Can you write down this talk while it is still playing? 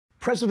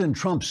President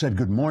Trump said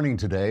good morning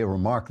today, a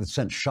remark that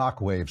sent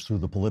shockwaves through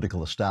the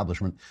political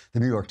establishment. The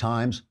New York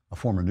Times, a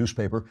former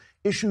newspaper,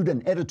 issued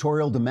an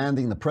editorial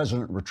demanding the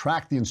president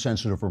retract the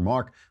insensitive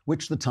remark,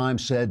 which the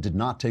Times said did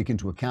not take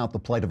into account the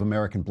plight of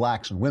American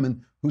blacks and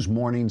women whose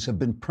mornings have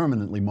been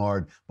permanently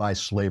marred by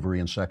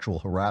slavery and sexual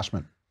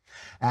harassment.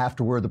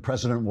 Afterward, the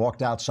president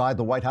walked outside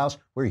the White House,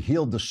 where he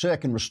healed the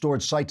sick and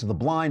restored sight to the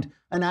blind,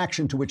 an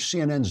action to which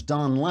CNN's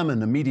Don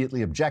Lemon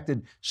immediately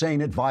objected,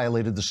 saying it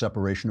violated the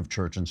separation of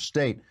church and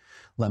state.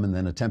 Lemon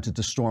then attempted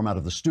to storm out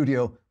of the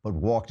studio, but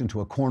walked into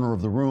a corner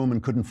of the room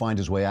and couldn't find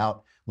his way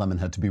out. Lemon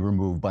had to be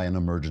removed by an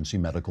emergency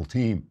medical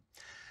team.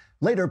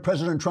 Later,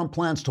 President Trump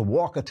plans to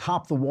walk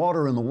atop the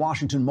water in the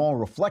Washington Mall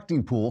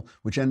reflecting pool,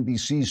 which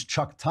NBC's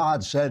Chuck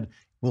Todd said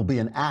will be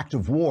an act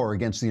of war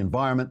against the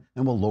environment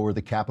and will lower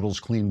the Capitol's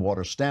clean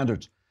water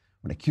standards.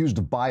 When accused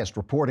of biased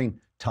reporting,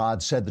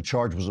 Todd said the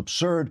charge was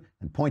absurd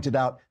and pointed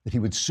out that he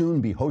would soon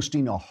be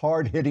hosting a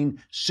hard-hitting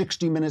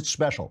 60-minute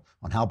special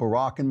on how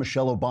Barack and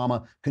Michelle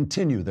Obama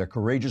continue their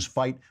courageous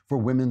fight for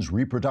women's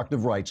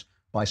reproductive rights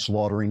by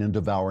slaughtering and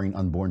devouring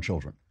unborn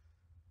children.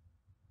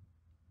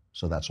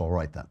 So that's all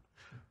right then.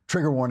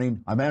 Trigger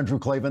warning, I'm Andrew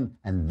Klavan,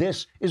 and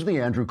this is The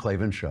Andrew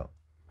Klavan Show.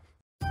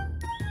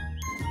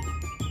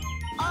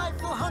 I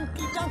feel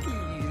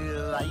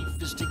hunky-dunky,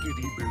 life is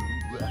tickety-boo.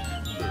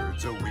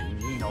 Birds are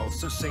winging,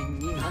 also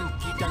singing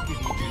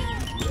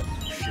hunky-dunky-doo.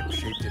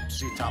 Ship-shape,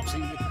 tipsy-topsy,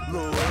 the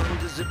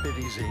world is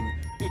zippity-zing.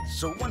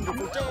 It's a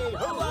wonderful day,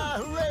 hurrah,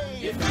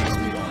 hooray! It makes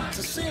me want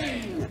to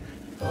sing.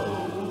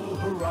 Oh,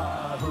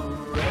 hurrah,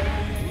 hooray!